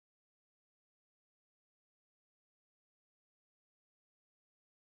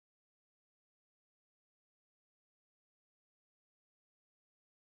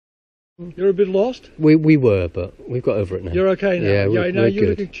You're a bit lost? We were, but we've got over it now. You're okay now? Yeah, no, we're you're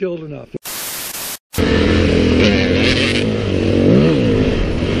good. looking chilled enough.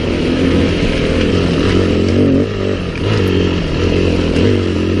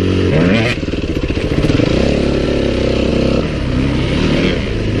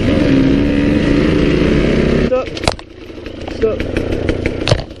 Stop.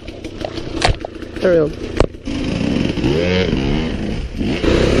 Carry on.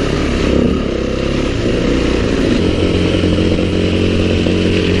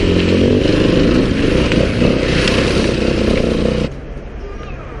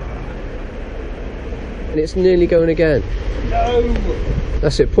 And it's nearly going again. No!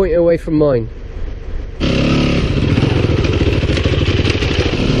 That's it, point it away from mine.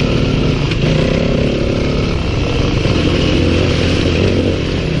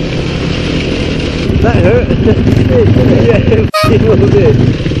 That hurt. Yeah, it will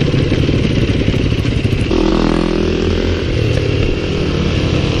do.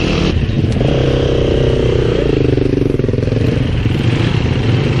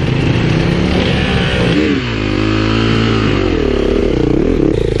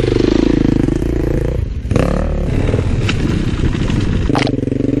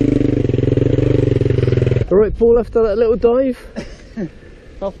 Alright, Paul, after that little dive.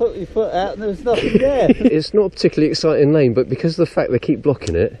 I put your foot out and there was nothing there. It's not a particularly exciting lane, but because of the fact they keep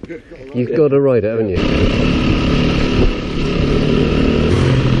blocking it, you've got to ride it, haven't you?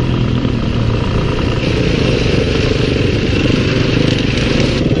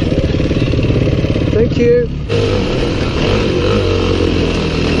 Thank you.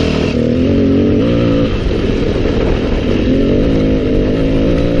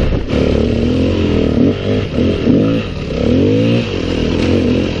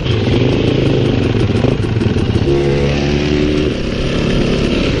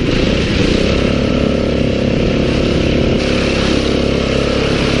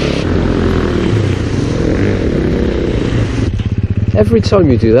 Every time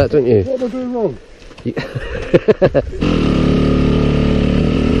you do that, don't you? What am I doing wrong?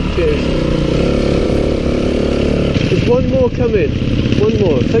 Cheers. There's one more coming. One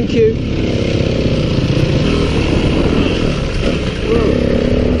more. Thank you.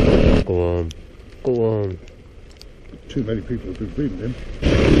 Whoa. Go on. Go on. Too many people have been feeding him.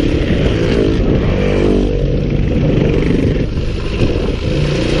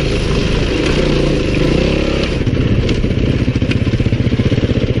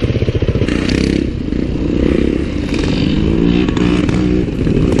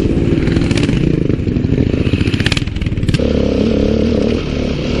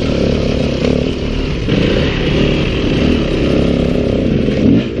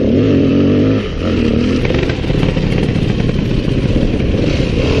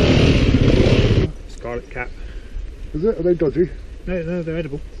 Is it? Are they dodgy? No, they're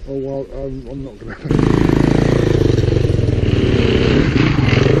edible. Oh well, I'm not going to.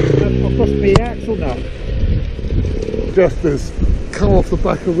 I've lost the axle now. Just as come off the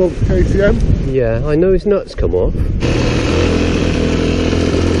back of Rob's KTM. Yeah, I know his nuts come off.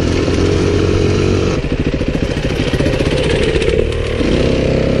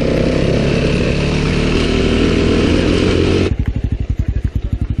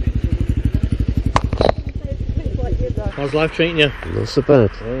 How's life treating you? Not so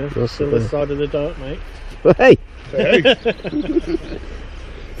bad. Yeah, Not so still this bad. side of the dirt, mate. Hey! Hey.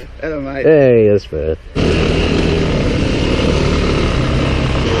 Hello, mate. Hey, that's fair.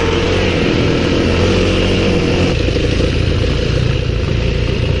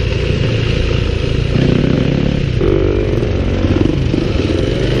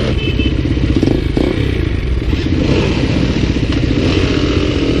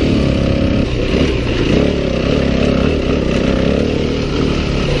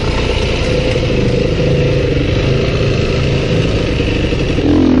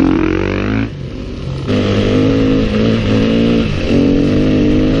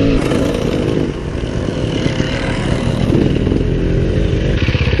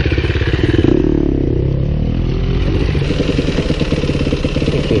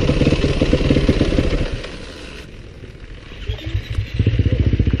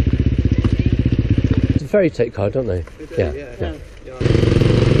 Ferry take card, don't they? Yeah.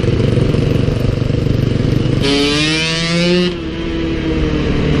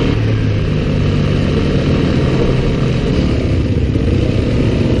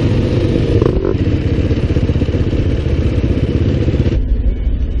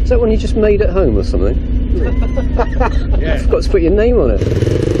 Is that one you just made at home or something? Yeah. I forgot to put your name on it.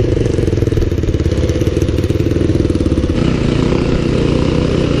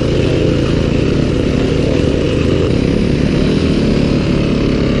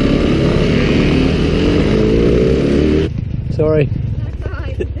 Sorry. That's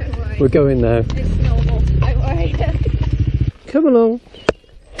alright, don't worry. We're going now. It's normal, don't worry. Come along.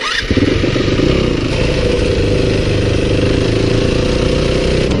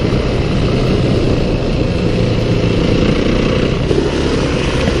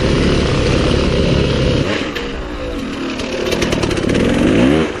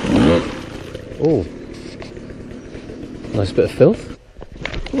 Oh, nice bit of filth.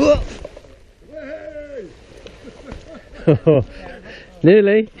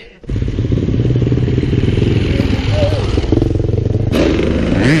 Nearly.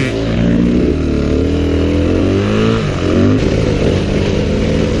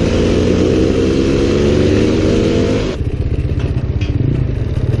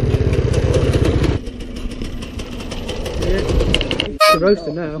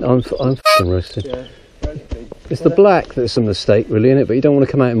 Roasting now. I'm fucking roasted. Yeah. It's the black that's a mistake, really, isn't it? But you don't want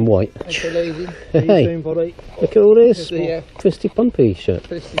to come out in white. lazy. Hey, look at all this. Twisty Pumpy shirt.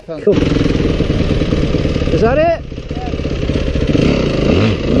 Twisty pump. Cool. Is that it?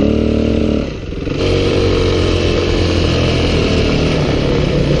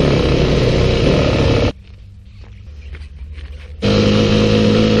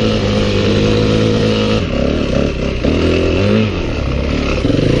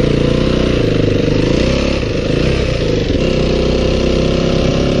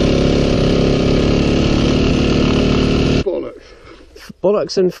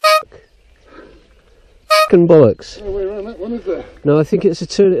 Bollocks and fucking bollocks. No way around that one, is there? No, I think it's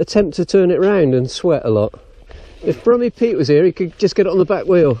a attempt to turn it round and sweat a lot. If Brummie Pete was here, he could just get it on the back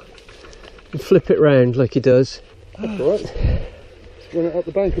wheel and flip it round like he does. That's all right. Let's run it up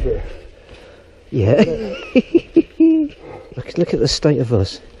the bank a bit. Yeah. look at the state of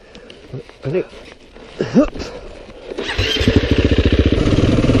us. Ready?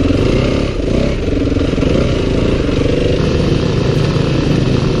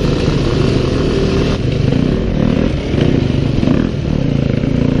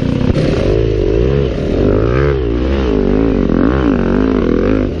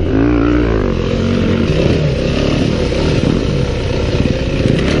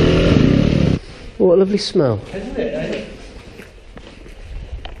 What a lovely smell. Isn't it, eh?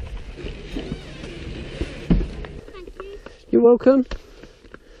 You're welcome.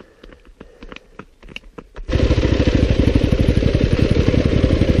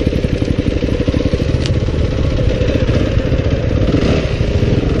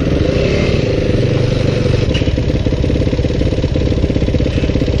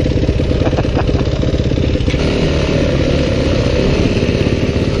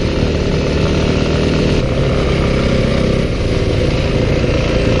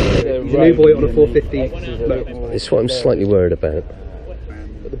 New boy on a 450. It's what I'm slightly worried about.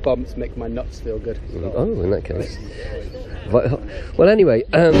 But the bumps make my nuts feel good. Oh, in that case. Well, anyway.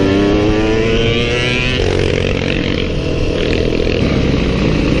 Let's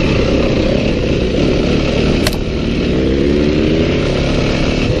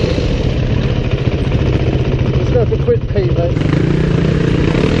go for quick pee, mate.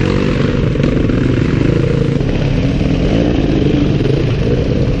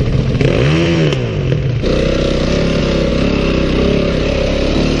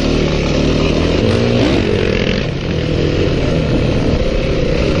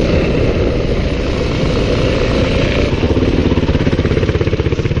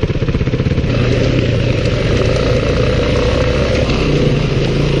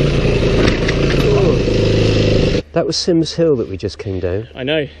 That was Sims Hill that we just came down. I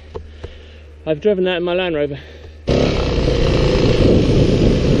know. I've driven that in my Land Rover.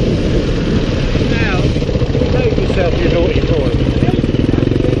 Now, you know yourself, you naughty boy.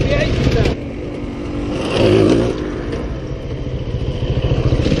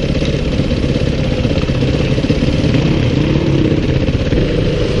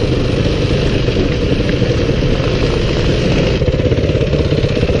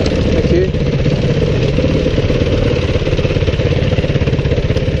 Thank you.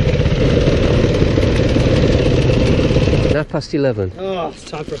 Now past 11. Oh, it's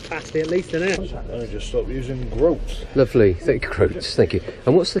time for a pasty at least, isn't it? I just stopped using groats. Lovely. Thank you, Groats. Thank you.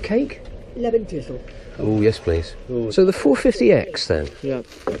 And what's the cake? Lemon drizzle. Oh, yes, please. So the 450X then? Yeah.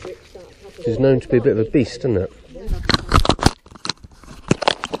 Is known to be a bit of a beast, isn't it?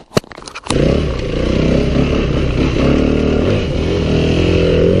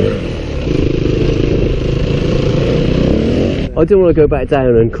 I didn't want to go back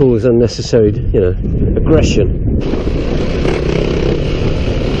down and cause unnecessary, aggression.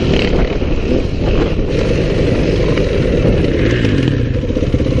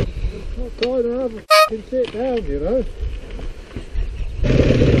 I'm trying to have a f***ing sit down, you know.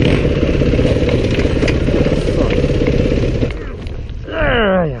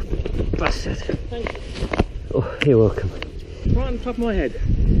 welcome. Right on the top of my head.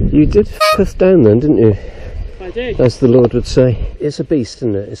 You did f us down then, didn't you? I did. As the Lord would say. It's a beast,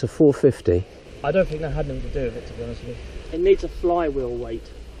 isn't it? It's a 450. I don't think that had anything to do with it, to be honest with you. It needs a flywheel weight.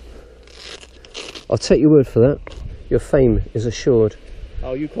 I'll take your word for that. Your fame is assured.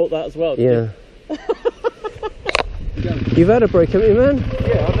 Oh, you caught that as well? Yeah. You've had a break, haven't you, man?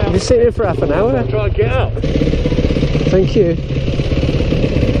 Yeah, I've You've been sitting here for half an hour. try and get out. Thank you.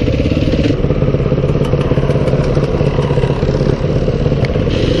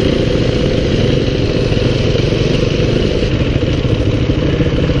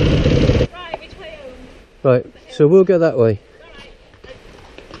 Right, which way home? Right, so we'll go that way.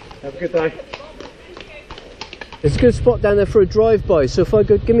 Have a good day. It's a good spot down there for a drive-by, so if I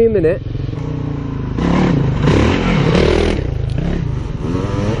go, give me a minute.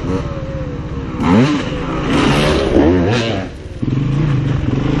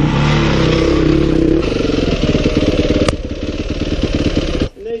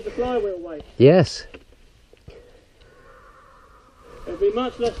 It needs a flywheel weight. Yes. It'll be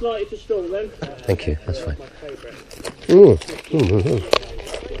much less likely to stall then. Thank you, that's fine. My favourite.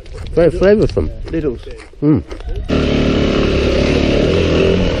 Very flavoursome. Littles.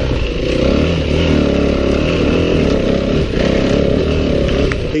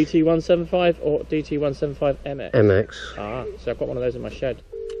 DT175 or DT175MX? MX. Ah, so I've got one of those in my shed.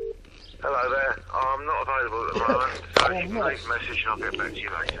 Hello there. I'm not available at the moment, so you can leave a message and I'll get back to you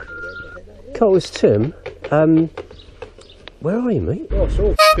later. Cole, it's Tim. Where are you, mate? Oh, I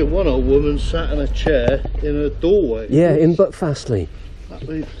saw one old woman sat in a chair in a doorway. Yeah, in Buckfastleigh. That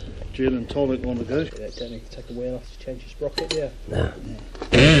leaves gin and tonic on the go. Yeah, don't need to take a wheel off to change your sprocket, yeah. No.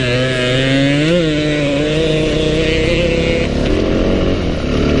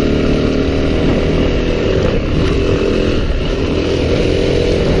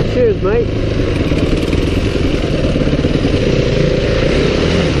 Cheers, mate.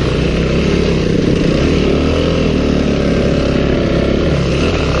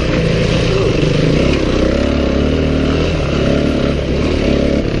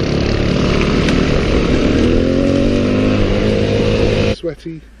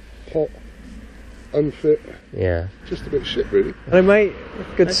 Sweaty, hot, unfit, Yeah. just a bit shit really. Hello, mate.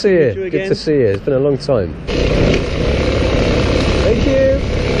 Good to see you. meet you Good again. to see you. It's been a long time. Thank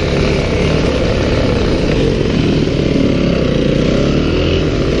you.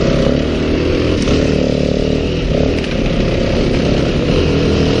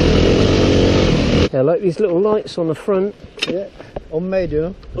 Yeah, I like these little lights on the front. Yeah, homemade, you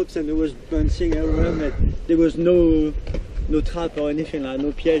know. Oxen, there was bouncing around, there was no trap or anything, like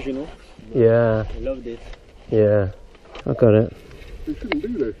no piège, you know. Yeah, I loved it. yeah. I got it. We shouldn't do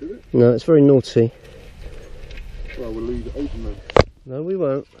this, is it? No, it's very naughty. Well, we'll leave it open then. No, we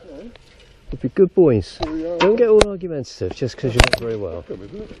won't. We'll be good boys. Here we are. Don't get all argumentative just because you're not very well. Welcome,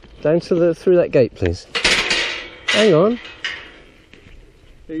 isn't it? Down to the through that gate, please. Hang on.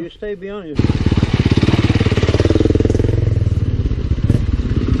 So you stay behind you.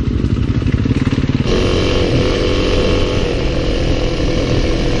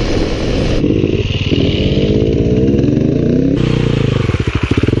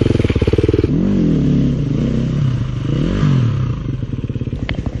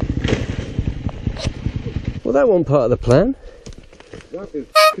 Well, that wasn't part of the plan. That is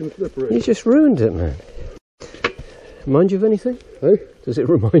f***ing slippery. You just ruined it, man. Remind you of anything? Hey? Does it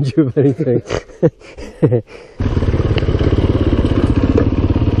remind you of anything?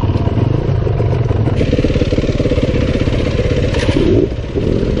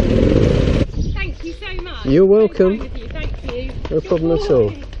 Thank you so much. You're Very welcome. kind of you, thank you. No problem at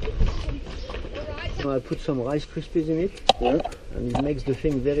all. I put some Rice Krispies in it, Yeah. and it makes the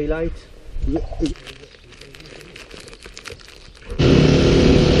thing very light.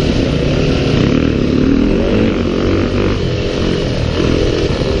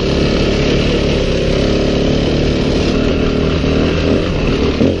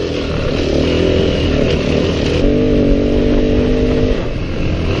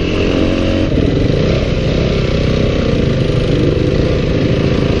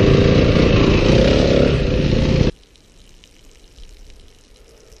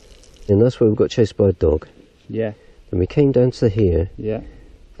 And that's where we got chased by a dog. Yeah, Then we came down to here. yeah.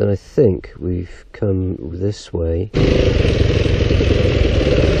 Then I think we've come this way.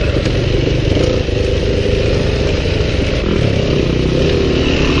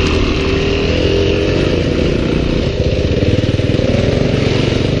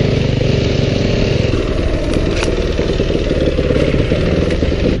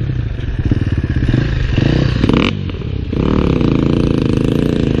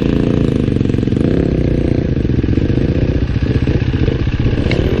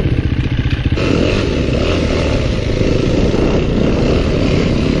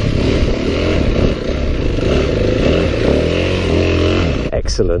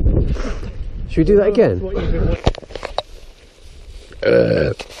 Excellent. Should we do that again?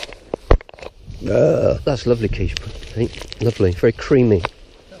 That's lovely quiche, I think. Lovely, very creamy.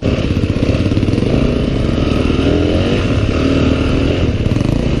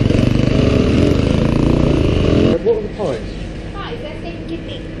 What are the pies? Hi, that's it, give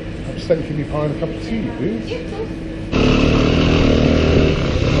me. I'm just thinking me pie and a cup of tea, please. Yeah, of course.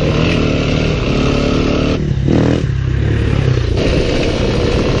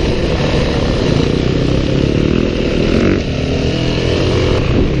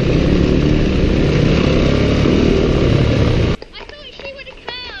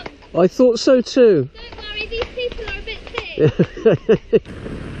 I thought so too. Don't worry, these people are a bit sick.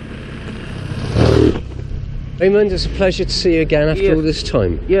 Raymond, it's a pleasure to see you again after all this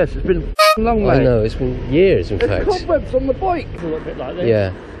time. Yes, it's been long, mate. I know, it's been years in fact. Cobwebs on the bike. A little bit like this.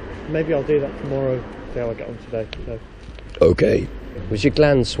 Yeah. Maybe I'll do that tomorrow. See how I get on today. So. Okay. Was your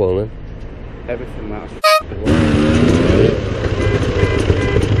gland swollen? Everything that.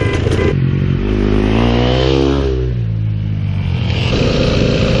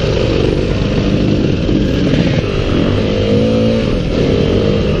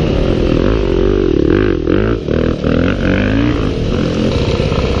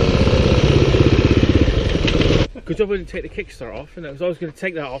 Because I wouldn't take the kickstart off, and I was going to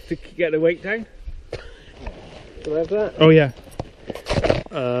take that off to get the weight down. Do I have that? Oh yeah.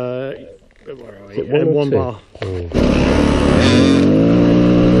 Where are we? Is it one or two? bar.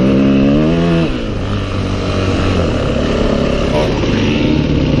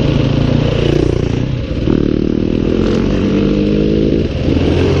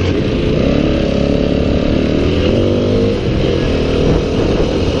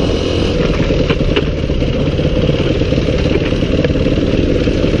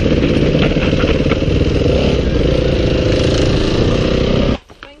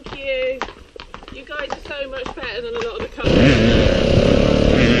 Thank you. You guys are so much better than a lot of the cars.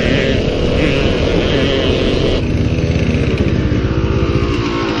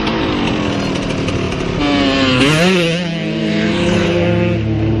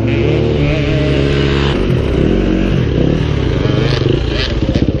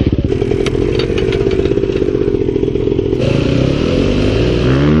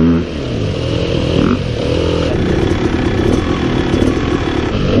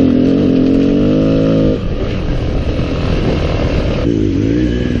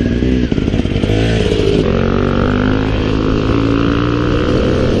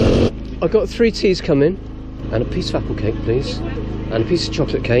 I've got 3 teas coming, and a piece of apple cake, please, and a piece of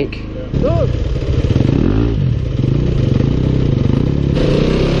chocolate cake.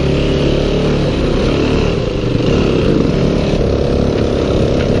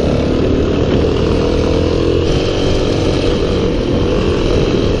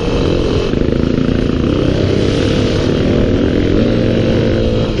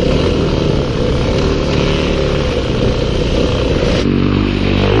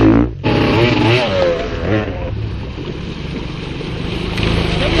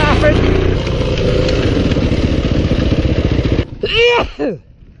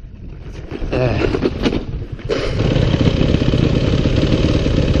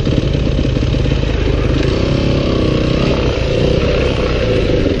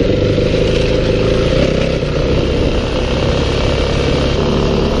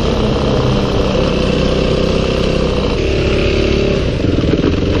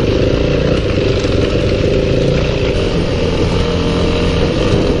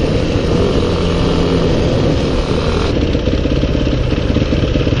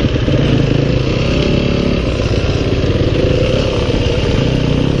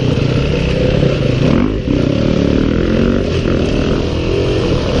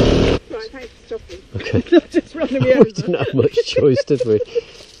 Just running me We over. didn't have much choice, did we?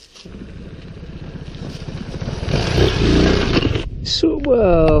 So,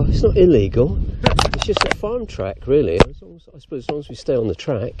 well, it's not illegal. It's just a farm track, really. As long as, I suppose as long as we stay on the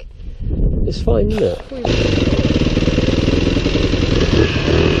track, it's fine, isn't it?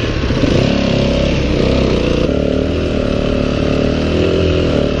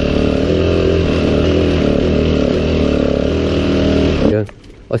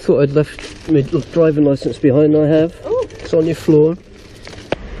 I thought I'd left my driving licence behind. I have. Oh. It's on your floor.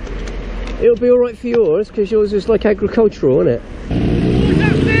 It'll be alright for yours, because yours is like agricultural, isn't it?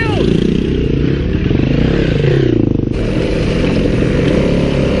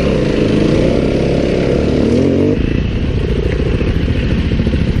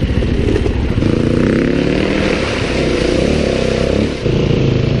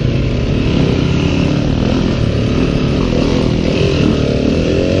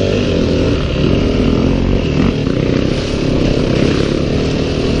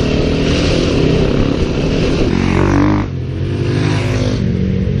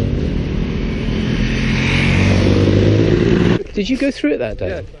 you go through it that day?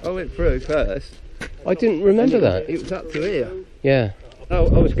 Yeah, I went through first. I didn't remember that. It was up to here. Yeah. Oh,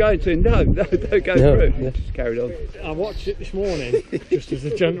 I was going to, no, don't go through. Yeah. Just carried on. I watched it this morning, just as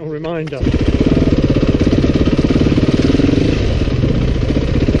a gentle reminder.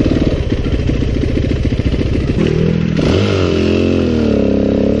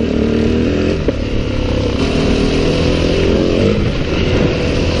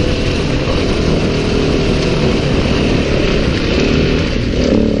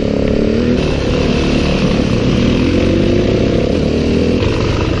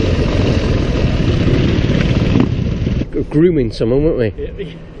 Grooming someone, weren't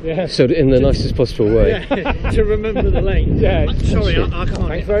we? Yeah. So in the nicest possible way. Yeah, to remember the lane. Yeah. Sorry, I can't.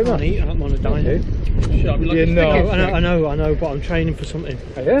 Thanks very much. I'm on a dino. I know, but I'm training for something.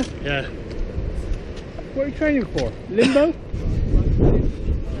 Oh, yeah? Yeah. What are you training for? Limbo?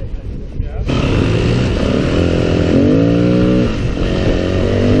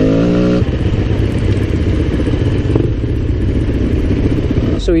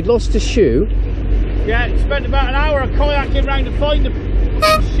 So he'd lost a shoe. Yeah, he spent about an hour kayaking around to find the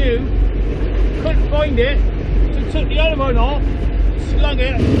shoe. Couldn't find it, so took the other one off, slung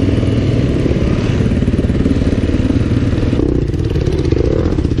it.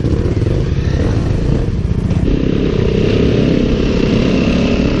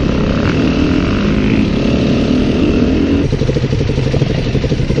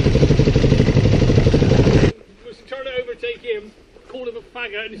 Was trying to overtake him, called him a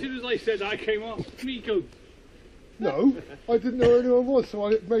faggot, and as soon as I said that, I came off. Miko. No, I didn't know who anyone was, so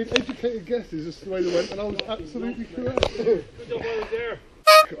I made educated guesses as to the way they went, and I was absolutely correct. Good job I was there.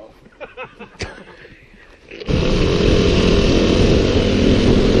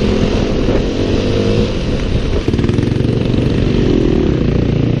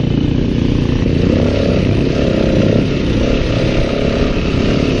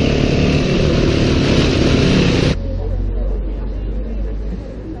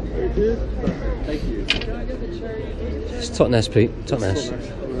 It's Totnes, Pete. Totnes.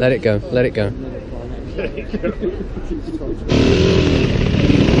 Let it go. Let it go.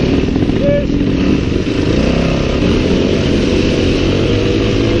 Cheers.